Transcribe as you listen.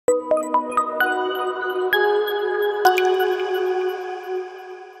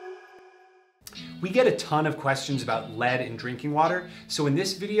We get a ton of questions about lead in drinking water, so in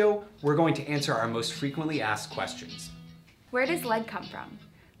this video, we're going to answer our most frequently asked questions. Where does lead come from?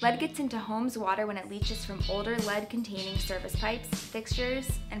 Lead gets into homes' water when it leaches from older lead-containing service pipes, fixtures,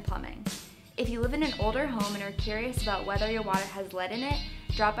 and plumbing. If you live in an older home and are curious about whether your water has lead in it,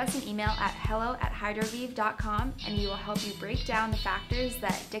 drop us an email at hello@hydroviv.com and we will help you break down the factors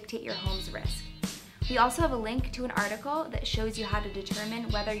that dictate your home's risk. We also have a link to an article that shows you how to determine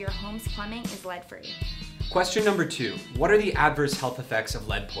whether your home's plumbing is lead-free. Question number 2, what are the adverse health effects of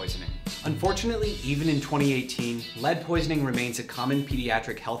lead poisoning? Unfortunately, even in 2018, lead poisoning remains a common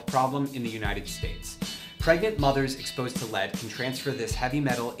pediatric health problem in the United States. Pregnant mothers exposed to lead can transfer this heavy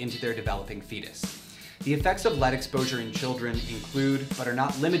metal into their developing fetus. The effects of lead exposure in children include, but are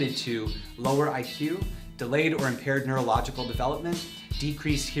not limited to, lower IQ, delayed or impaired neurological development,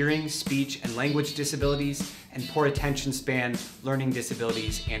 decreased hearing, speech, and language disabilities, and poor attention span, learning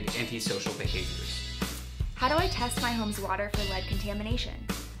disabilities, and antisocial behaviors. How do I test my home's water for lead contamination?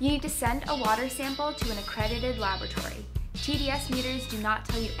 You need to send a water sample to an accredited laboratory. TDS meters do not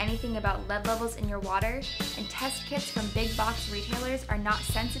tell you anything about lead levels in your water, and test kits from big box retailers are not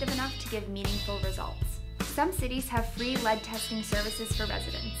sensitive enough to give meaningful results. Some cities have free lead testing services for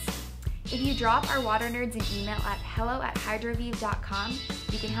residents. If you drop our water nerds an email at hello@hydroviv.com,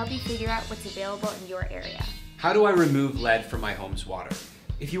 we can help you figure out what's available in your area. How do I remove lead from my home's water?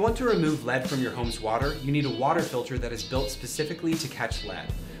 If you want to remove lead from your home's water, you need a water filter that is built specifically to catch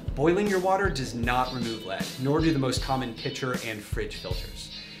lead. Boiling your water does not remove lead, nor do the most common pitcher and fridge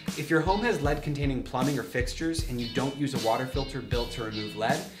filters. If your home has lead-containing plumbing or fixtures and you don't use a water filter built to remove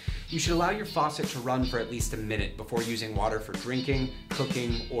lead, you should allow your faucet to run for at least a minute before using water for drinking,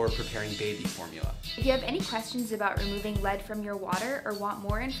 cooking, or preparing baby formula. If you have any questions about removing lead from your water or want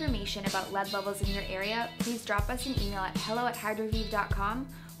more information about lead levels in your area, please drop us an email at hello@hydroviv.com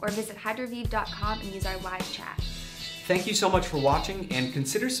or visit hydroviv.com and use our live chat. Thank you so much for watching, and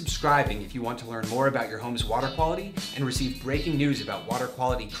consider subscribing if you want to learn more about your home's water quality and receive breaking news about water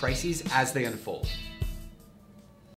quality crises as they unfold.